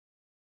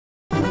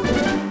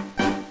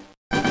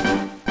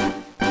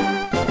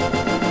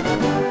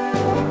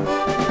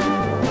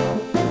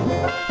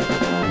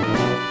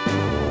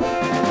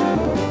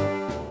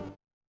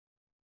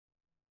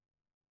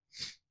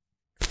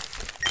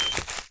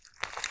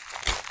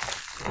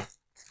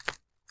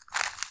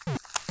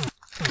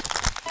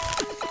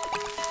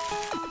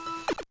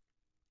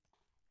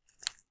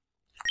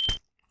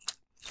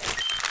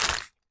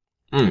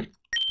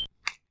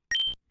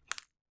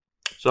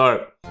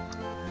So,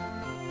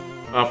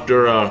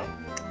 after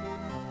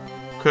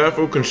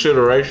careful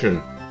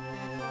consideration,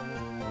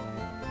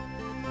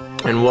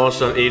 and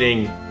whilst I'm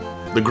eating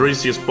the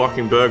greasiest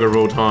fucking burger of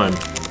all time,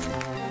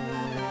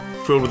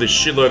 filled with a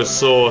shitload of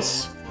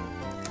sauce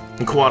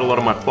and quite a lot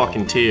of my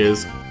fucking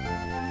tears,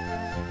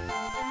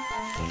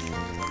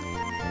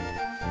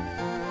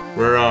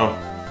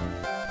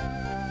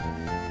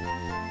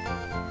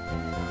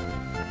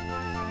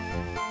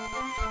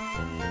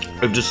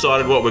 I've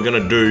decided what we're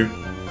gonna do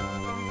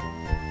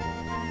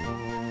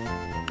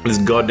this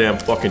goddamn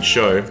fucking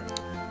show.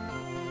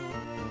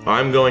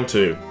 I'm going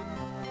to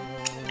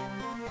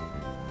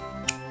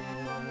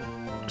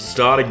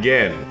start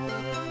again.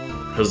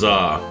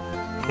 Huzzah.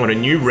 On a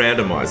new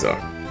randomizer.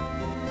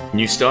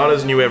 New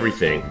starters, new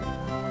everything.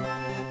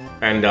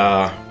 And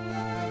I'm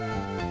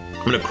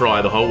gonna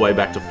cry the whole way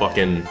back to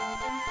fucking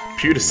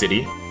Pewter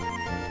City.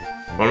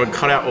 I'm gonna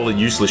cut out all the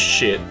useless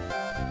shit.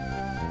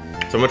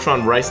 So I'm gonna try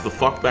and race the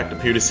fuck back to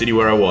Pewter City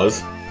where I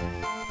was.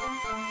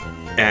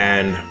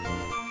 And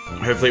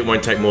hopefully it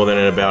won't take more than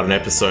about an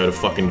episode of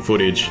fucking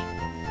footage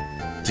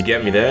to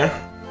get me there.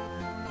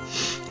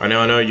 I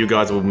know you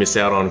guys will miss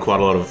out on quite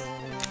a lot of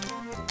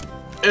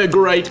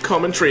great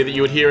commentary that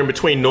you would hear in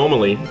between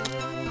normally.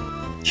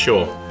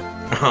 Sure.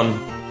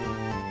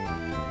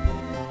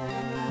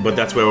 But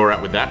that's where we're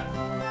at with that.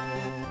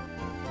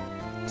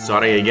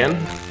 Starting again.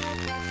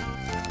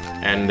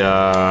 And,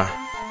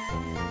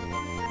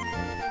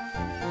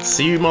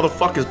 see you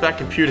motherfuckers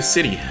back in Pewter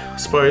City. I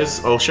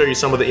suppose I'll show you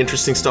some of the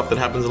interesting stuff that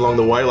happens along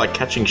the way, like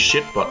catching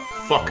shit, but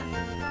fuck.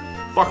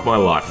 Fuck my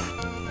life.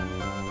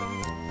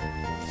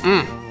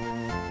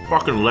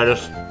 Fucking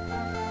lettuce.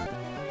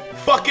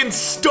 Fucking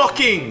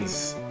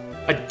stockings!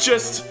 I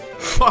just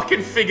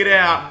fucking figured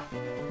out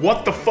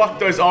what the fuck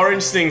those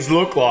orange things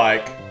look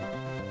like.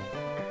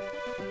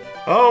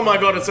 Oh my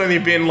god, it's only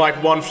been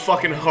like one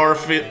fucking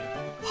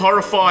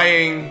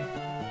horrifying,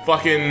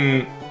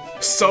 fucking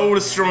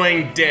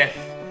soul-destroying death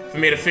for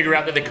me to figure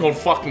out that they're called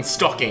fucking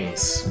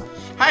stockings.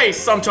 Hey,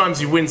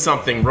 sometimes you win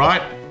something,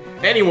 right?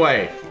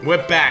 Anyway,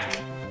 we're back.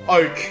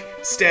 Oak,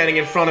 standing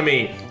in front of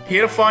me,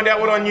 here to find out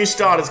what our new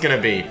starter's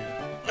gonna be.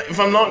 If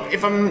I'm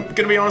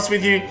gonna be honest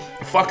with you,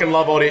 I fucking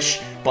love Oddish,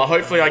 but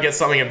hopefully I get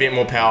something a bit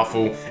more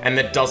powerful, and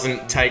that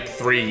doesn't take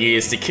 3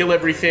 years to kill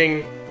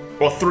everything,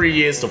 or 3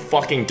 years to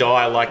fucking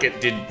die like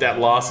it did that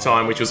last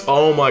time, which was,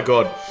 oh my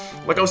god.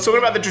 Like I was talking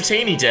about the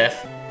DaDTITZ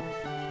death,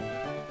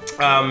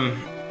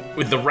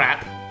 with the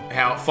rap,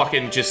 how it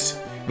fucking just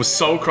was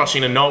soul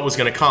crushing to know it was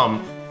gonna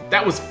come.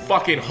 That was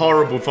fucking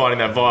horrible fighting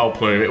that Vile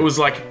Plume. It was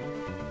like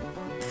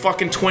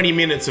fucking 20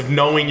 minutes of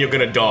knowing you're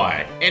gonna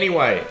die.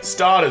 Anyway,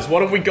 starters,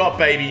 what have we got,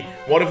 baby?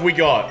 What have we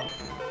got?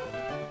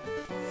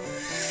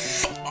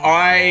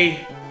 I'm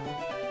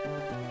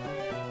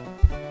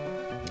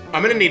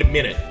gonna need a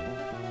minute.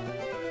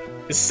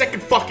 The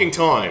second fucking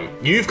time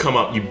you've come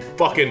up, you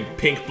fucking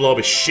pink blob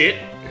of shit.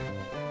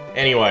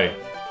 Anyway,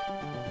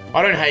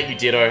 I don't hate you,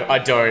 Ditto. I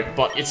don't,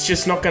 but it's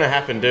just not gonna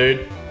happen,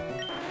 dude.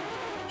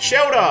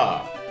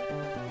 Shelter!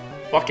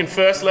 Fucking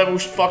first level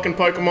fucking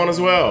Pokemon as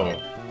well.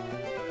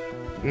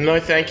 No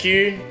thank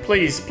you.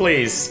 Please,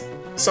 please.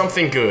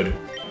 Something good.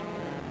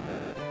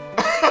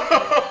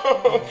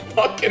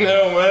 Fucking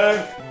hell,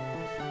 man.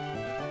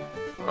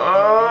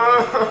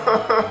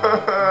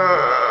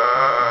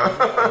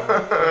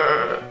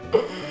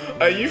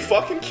 Are you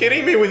fucking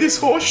kidding me with this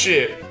horse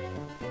shit?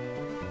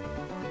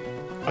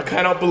 I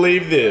cannot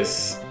believe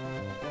this.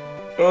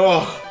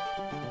 Ugh.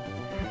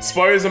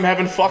 Suppose I'm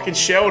having fucking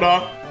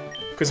Shelter.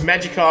 Because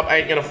Magikarp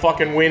ain't gonna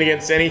fucking win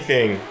against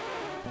anything.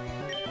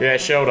 Yeah,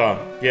 Shelter.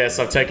 Yes,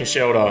 I've taken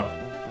Shelter.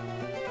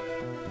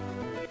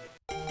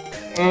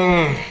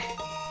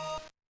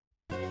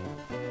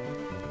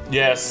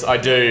 Yes, I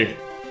do.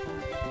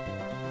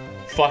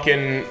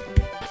 Fucking...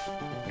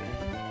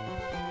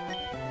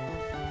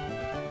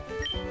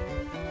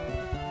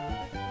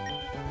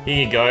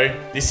 Here you go.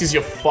 This is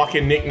your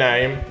fucking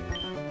nickname.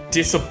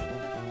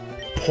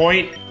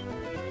 Disappoint...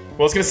 Well,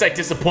 I was gonna say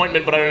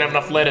disappointment, but I don't have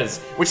enough letters.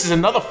 Which is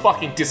another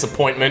fucking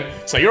disappointment.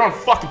 So you're on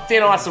fucking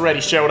thin ice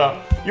already,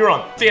 Shelter. You're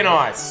on thin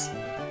ice.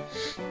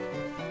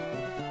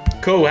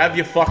 Cool, have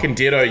your fucking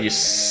Ditto, you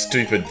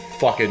stupid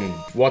fucking...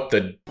 What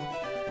the...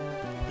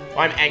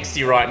 I'm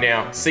angsty right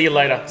now. See you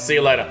later. See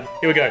you later.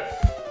 Here we go.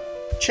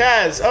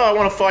 Chaz, oh, I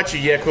want to fight you.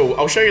 Yeah, cool.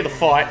 I'll show you the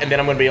fight, and then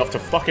I'm gonna be off to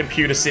fucking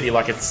Pewter City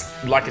like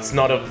it's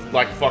not a...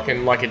 Like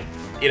fucking... Like it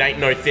ain't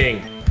no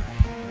thing.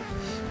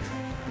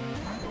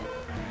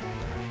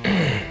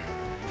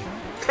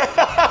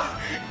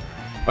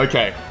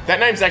 Okay, that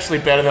name's actually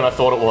better than I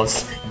thought it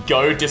was.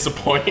 Go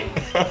Disappoint.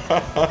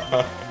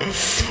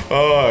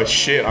 Oh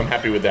shit, I'm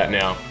happy with that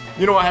now.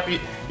 You know what, Happy?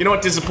 You know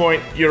what,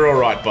 Disappoint? You're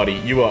alright, buddy.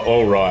 You are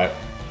alright.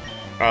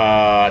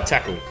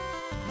 Tackle.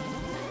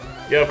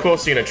 Yeah, of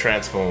course you're gonna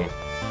transform.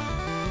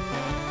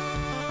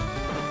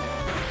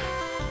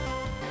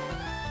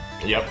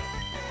 Yep.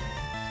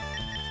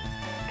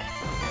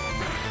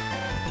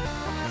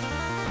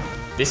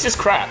 This is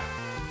crap.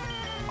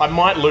 I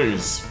might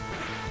lose.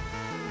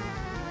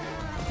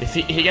 If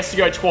he gets to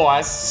go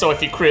twice, so if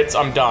he crits,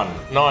 I'm done.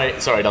 No,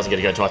 sorry, he doesn't get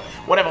to go twice.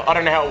 Whatever, I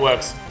don't know how it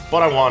works,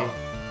 but I won.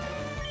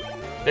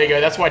 There you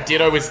go, that's why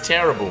Ditto is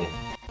terrible.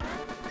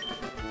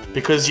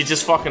 Because you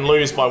just fucking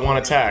lose by one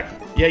attack.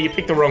 Yeah, you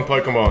picked the wrong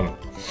Pokemon.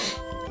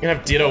 You're gonna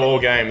have Ditto all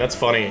game, that's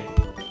funny.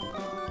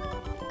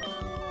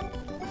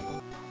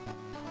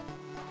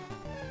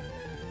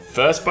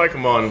 First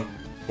Pokemon,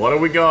 what do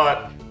we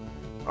got?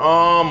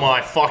 Oh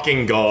my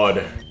fucking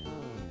god.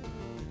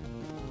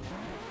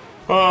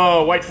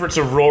 Oh, wait for it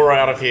to roar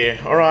out of here.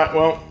 Alright,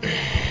 well,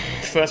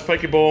 first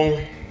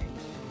Pokeball.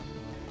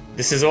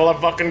 This is all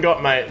I've fucking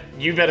got, mate.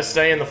 You better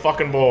stay in the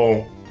fucking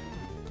ball.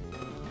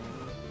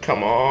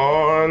 Come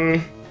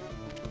on.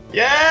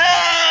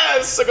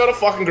 Yes! I got a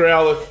fucking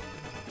Growlithe.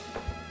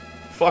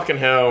 Fucking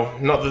hell.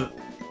 Not that...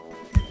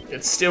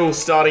 It's still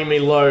starting me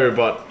low,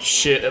 but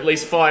shit, at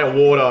least Fire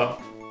Water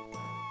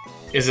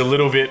is a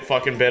little bit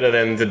fucking better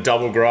than the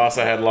double grass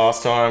I had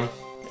last time.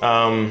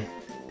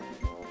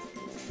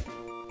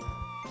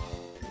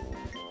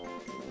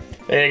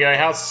 There you go,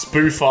 how's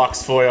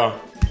Spoofox for ya?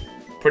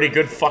 Pretty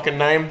good fucking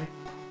name.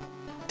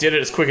 Did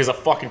it as quick as I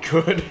fucking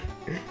could.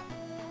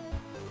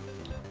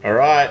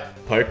 Alright,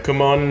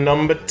 Pokemon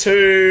number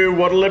 2,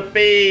 what'll it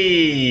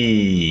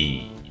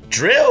be?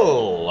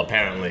 Drill,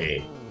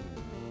 apparently.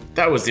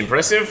 That was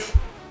impressive.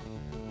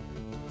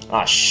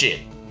 Ah, shit.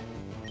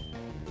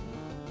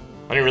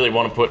 I didn't really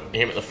want to put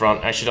him at the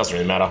front. Actually, doesn't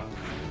really matter.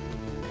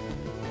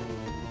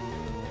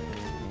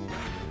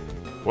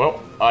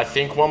 Well, I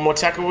think one more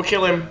tackle will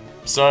kill him.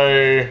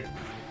 So...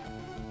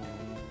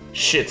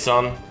 Shit,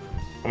 son.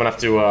 I'm gonna have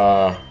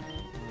to,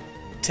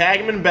 tag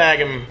him and bag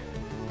him.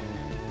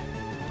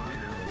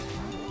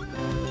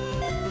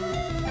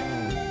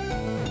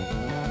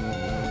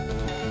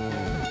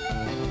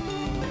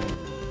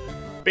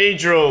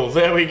 Beedrill,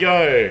 there we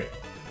go.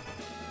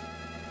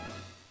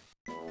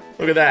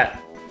 Look at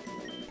that.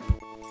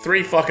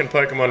 3 fucking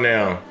Pokemon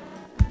now.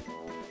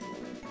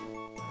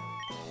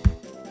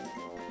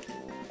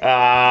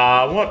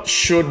 What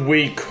should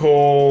we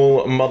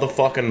call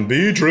motherfucking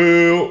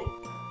Beedrill?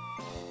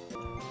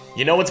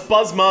 You know it's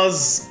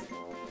Buzzmuzz,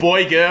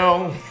 boy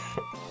girl.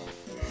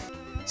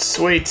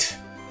 Sweet.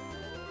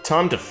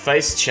 Time to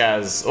face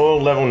Chaz. Oh,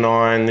 level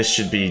 9. This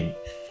should be,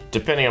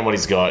 depending on what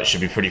he's got, it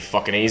should be pretty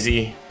fucking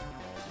easy.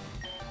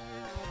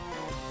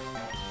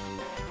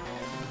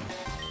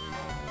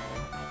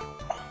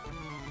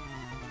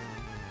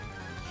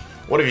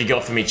 What have you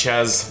got for me,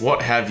 Chaz?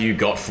 What have you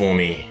got for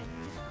me?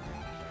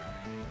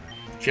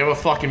 If you have a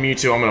fucking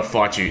Mewtwo, I'm gonna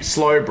fight you.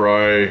 Slow,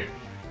 bro.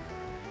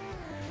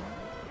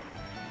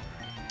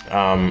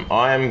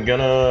 I am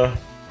gonna...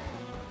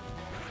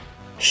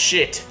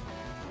 Shit.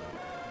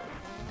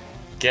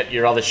 Get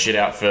your other shit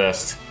out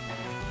first.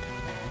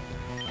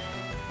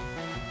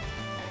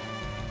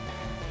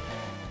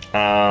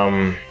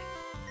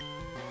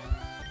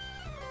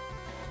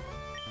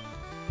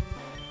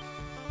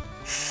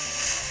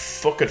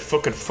 Fuck it,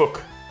 fuck it,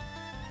 fuck.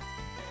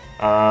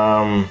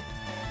 I'm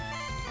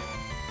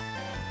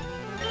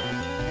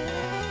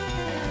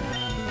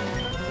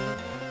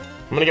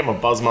gonna get my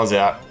Buzzmuzz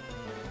out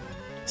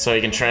so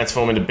he can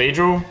transform into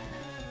Beedrill,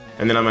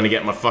 and then I'm gonna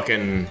get my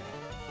fucking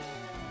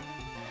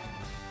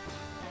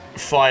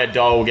Fire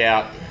Dog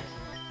out.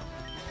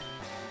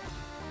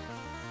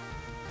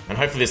 And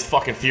hopefully this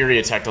fucking Fury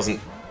attack doesn't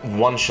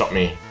one-shot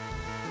me.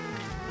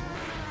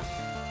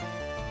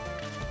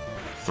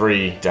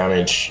 3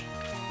 damage.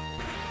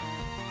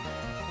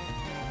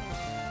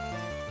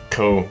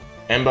 Cool.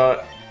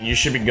 Ember, you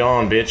should be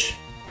gone, bitch.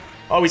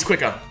 Oh, he's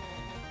quicker.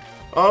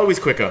 Oh, he's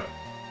quicker.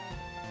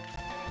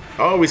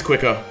 Oh, he's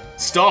quicker.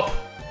 Stop!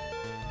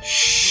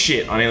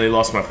 Shit, I nearly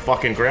lost my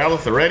fucking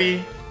Growlithe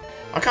already.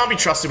 I can't be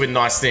trusted with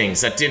nice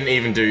things that didn't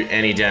even do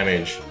any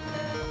damage.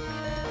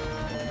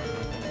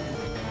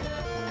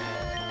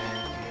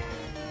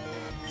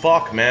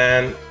 Fuck,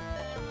 man.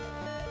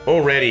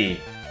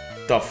 Already.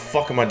 The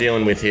fuck am I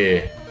dealing with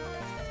here?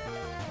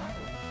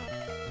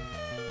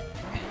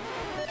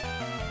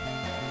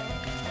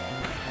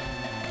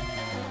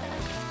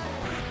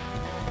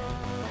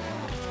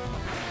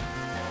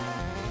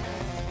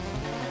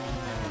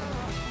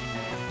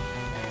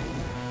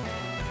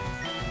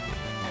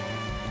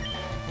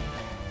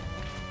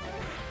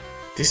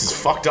 This is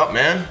fucked up,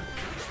 man.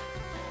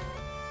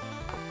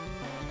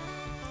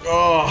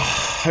 Oh,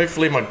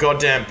 hopefully my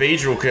goddamn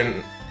Beedrill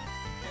can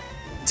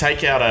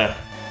take out a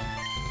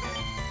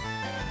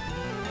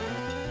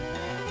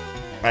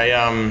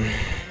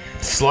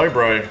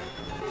Slowbro.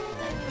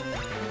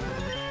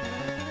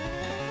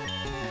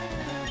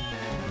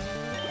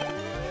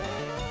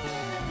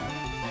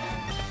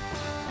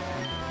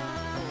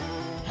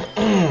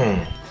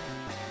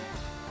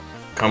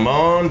 Come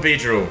on,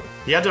 Beedrill.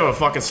 He had to have a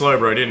fucking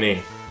Slowbro, didn't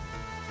he?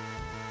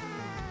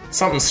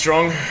 Something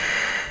strong.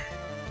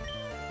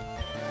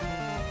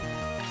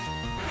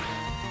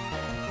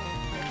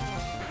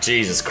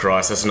 Jesus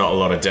Christ, that's not a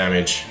lot of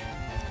damage.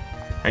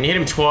 And you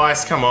hit him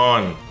twice, come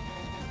on.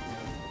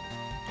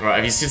 Right,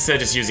 if you sits there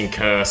just using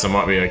Curse, I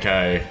might be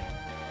okay.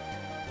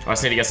 I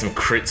just need to get some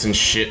crits and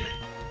shit.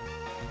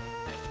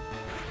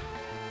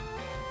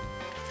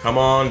 Come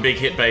on, big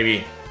hit,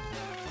 baby.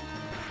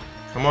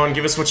 Come on,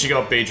 give us what you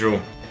got, Beedrill.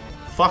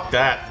 Fuck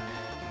that.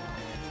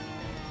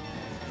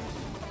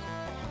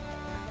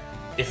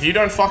 If you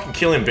don't fucking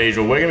kill him,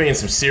 Beedrill, we're gonna be in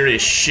some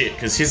serious shit,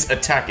 because his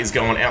attack is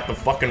going out the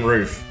fucking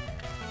roof.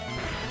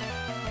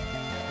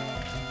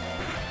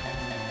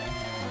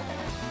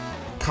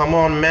 Come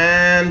on,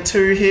 man.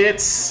 2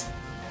 hits.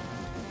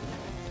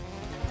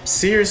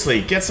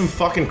 Seriously, get some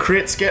fucking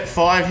crits, get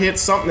 5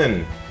 hits,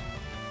 something.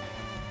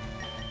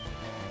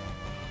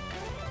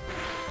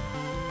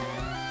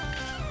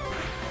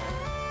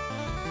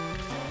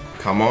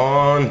 Come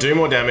on, do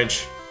more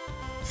damage.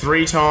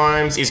 3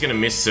 times, he's gonna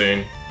miss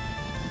soon.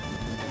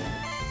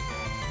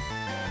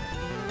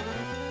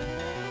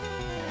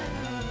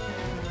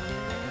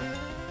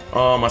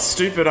 Oh, my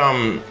stupid,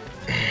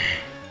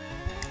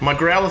 my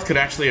Growlithe could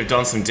actually have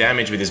done some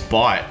damage with his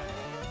bite.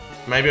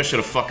 Maybe I should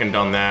have fucking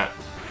done that.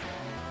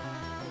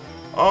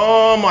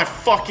 Oh my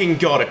fucking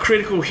god, a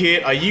critical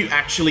hit? Are you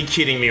actually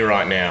kidding me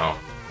right now?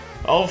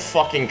 Oh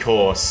fucking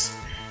course.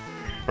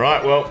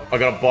 Right, well, I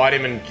gotta bite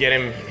him and get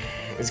him.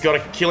 He's gotta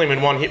kill him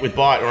in 1 hit with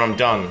bite or I'm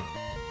done.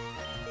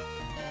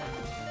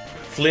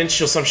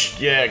 Flinch or some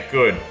yeah,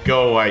 good.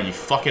 Go away, you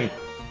fucking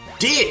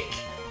dick!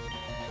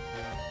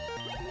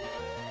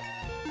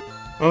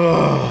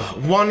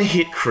 Ugh, 1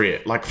 hit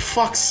crit. Like,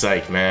 fuck's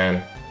sake,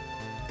 man.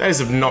 That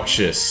is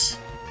obnoxious.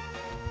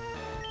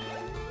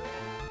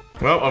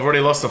 Well, I've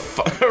already lost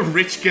a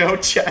rich girl,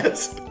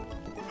 Chaz.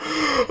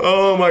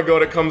 Oh my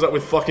god, it comes up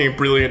with fucking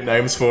brilliant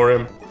names for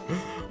him.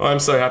 I'm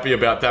so happy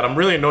about that. I'm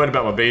really annoyed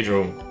about my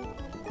Beedrill.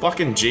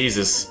 Fucking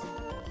Jesus.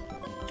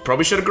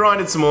 Probably should have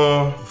grinded some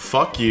more.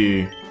 Fuck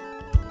you.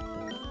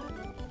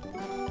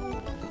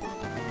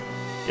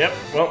 Yep,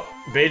 well,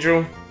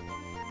 Beedrill,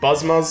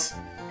 Buzzmuzz,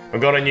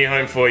 I've got a new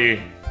home for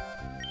you.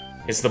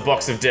 It's the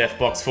Box of Death,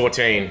 Box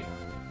 14.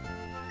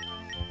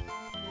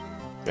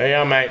 There you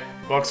are, mate.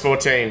 Box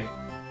 14.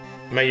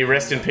 May you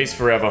rest in peace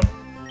forever.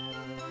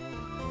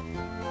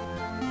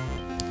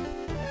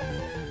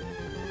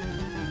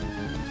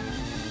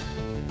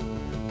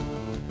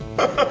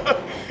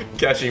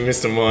 Catching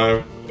Mr.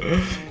 Mime.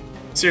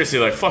 Seriously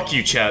though, fuck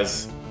you,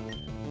 Chaz.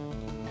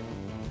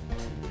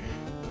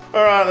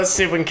 Alright, let's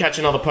see if we can catch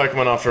another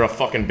Pokemon after our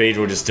fucking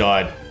Beedrill just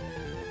died.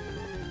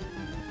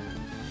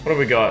 What have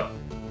we got?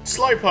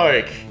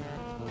 Slowpoke!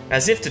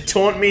 As if to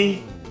taunt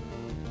me?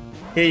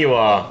 Here you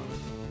are.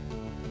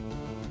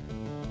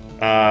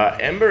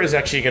 Ember is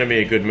actually going to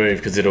be a good move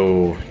because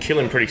it'll kill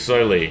him pretty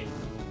slowly.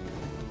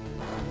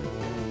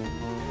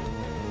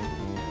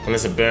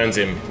 Unless it burns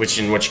him,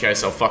 in which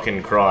case I'll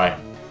fucking cry.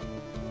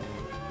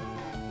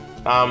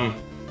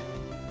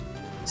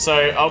 So,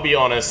 I'll be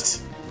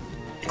honest.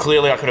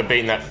 Clearly I could have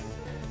beaten that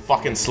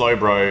fucking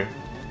Slowbro.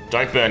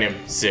 Don't burn him.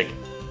 Sick.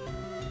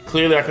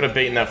 Clearly I could have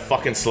beaten that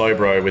fucking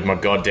Slowbro with my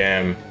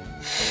goddamn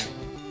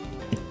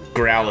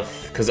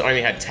Growlithe, because it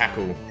only had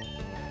Tackle.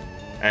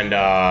 And,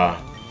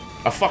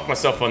 I fucked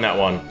myself on that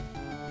one.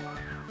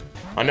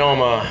 I know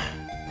I'm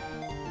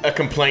a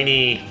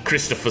complainy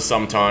Christopher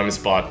sometimes,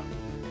 but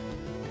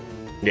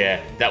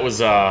yeah, that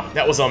was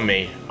on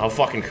me. I'll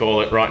fucking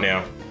call it right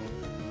now.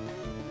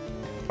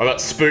 I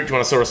got spooked when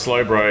I saw a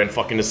Slowbro and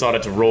fucking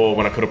decided to roar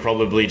when I could have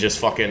probably just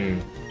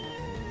fucking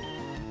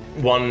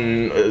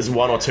one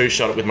or two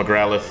shot it with my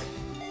Growlithe.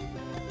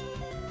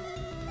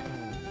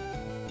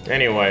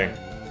 Anyway,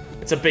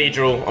 it's a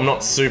Beedrill. I'm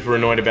not super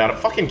annoyed about it.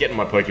 Fucking get in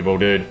my Pokeball,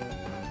 dude.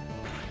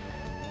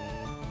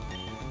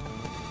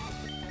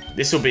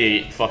 This will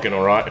be fucking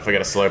alright if I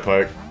get a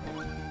Slowpoke.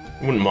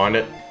 Wouldn't mind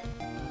it.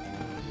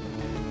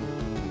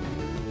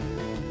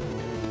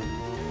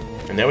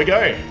 And there we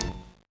go.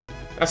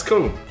 That's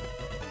cool.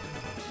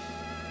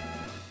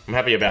 I'm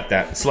happy about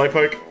that.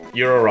 Slowpoke,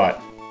 you're alright.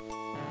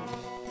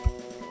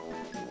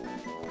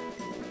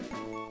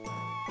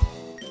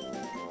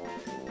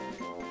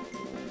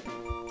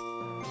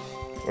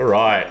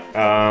 Alright,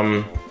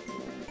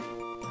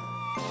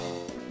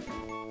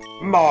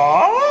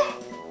 Ma?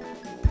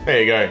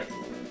 There you go.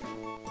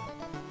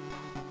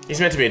 He's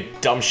meant to be a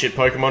dumb shit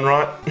Pokemon,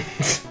 right?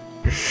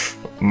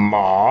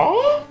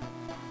 Ma?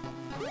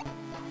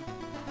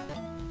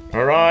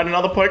 Alright,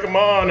 another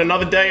Pokemon,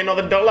 another day,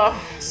 another dollar.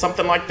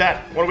 Something like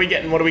that. What are we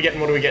getting? What are we getting?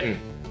 What are we getting?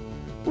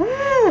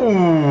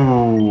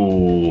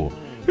 Ooh,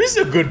 who's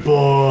a good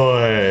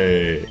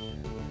boy?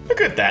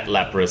 Look at that,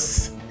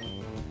 Lapras.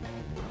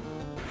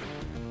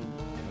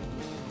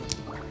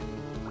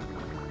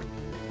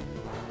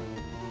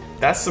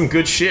 That's some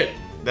good shit.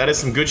 That is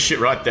some good shit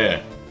right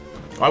there.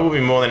 I will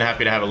be more than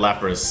happy to have a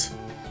Lapras.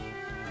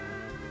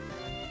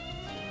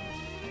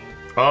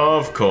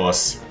 Of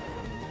course.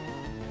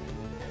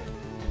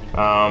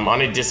 I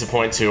need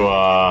Disappoint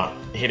to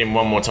hit him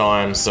one more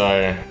time,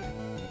 so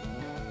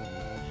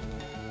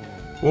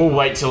we'll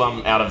wait till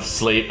I'm out of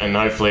sleep and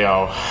hopefully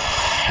I'll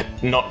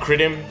not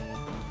crit him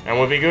and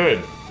we'll be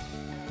good.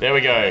 There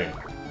we go.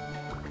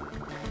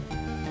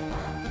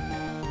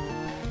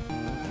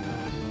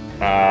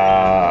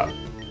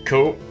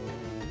 Cool.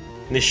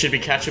 This should be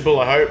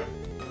catchable, I hope.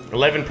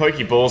 11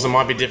 Pokeballs, it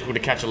might be difficult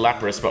to catch a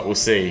Lapras, but we'll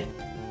see.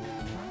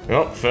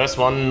 Oh, first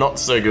one, not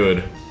so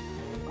good.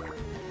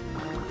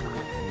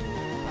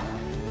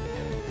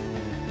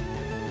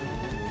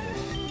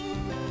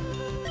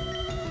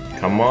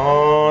 Come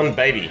on,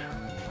 baby.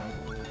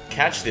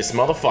 Catch this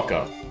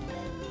motherfucker.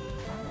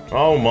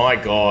 Oh my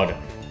god.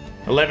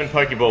 11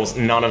 Pokeballs,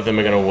 none of them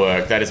are gonna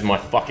work. That is my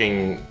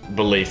fucking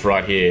belief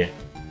right here.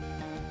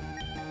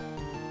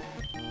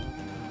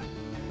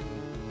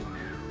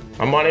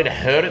 I might need to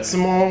hurt it some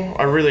more.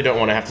 I really don't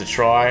want to have to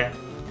try.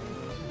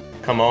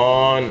 Come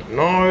on.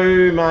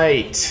 No,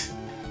 mate.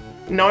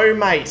 No,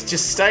 mate.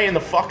 Just stay in the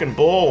fucking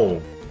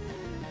ball.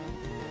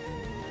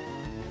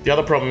 The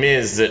other problem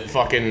is that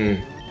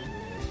fucking...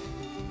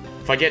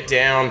 if I get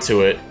down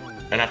to it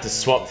and have to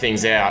swap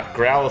things out,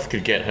 Growlithe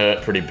could get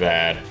hurt pretty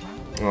bad.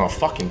 Oh,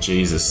 fucking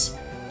Jesus.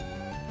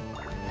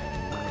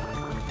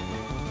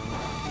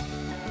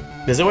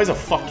 There's always a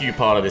fuck you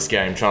part of this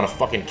game, trying to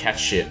fucking catch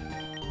shit.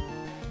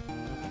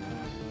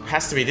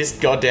 Has to be this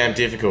goddamn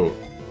difficult.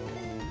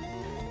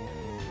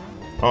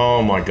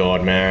 Oh my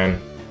god,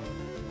 man.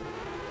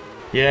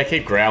 Yeah,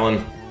 keep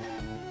growling.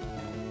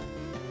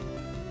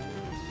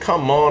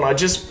 Come on, I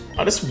just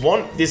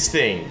want this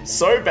thing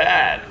so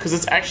bad, because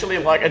it's actually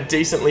like a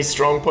decently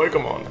strong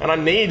Pokemon, and I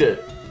need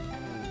it.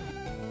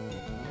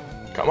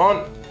 Come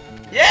on.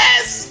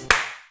 Yes!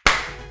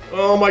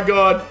 Oh my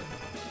god.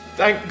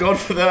 Thank God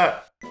for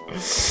that.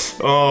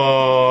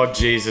 Oh,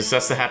 Jesus,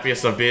 that's the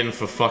happiest I've been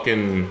for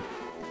fucking...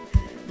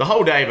 the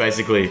whole day,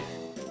 basically.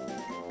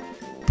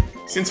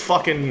 Since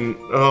fucking...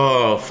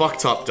 oh,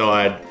 Fucked Up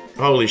died.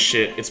 Holy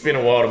shit, it's been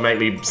a while to make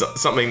me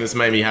something that's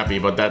made me happy,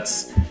 but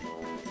that's...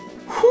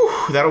 whew,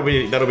 that'll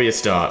be a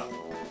start.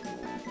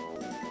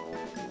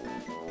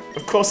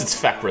 Of course it's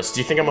Faprus. Do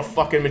you think I'm a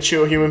fucking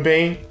mature human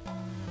being?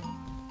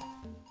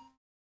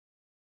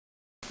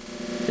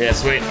 Yeah,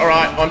 sweet.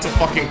 Alright, on to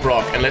fucking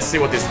Brock, and let's see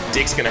what this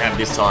dick's gonna have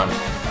this time.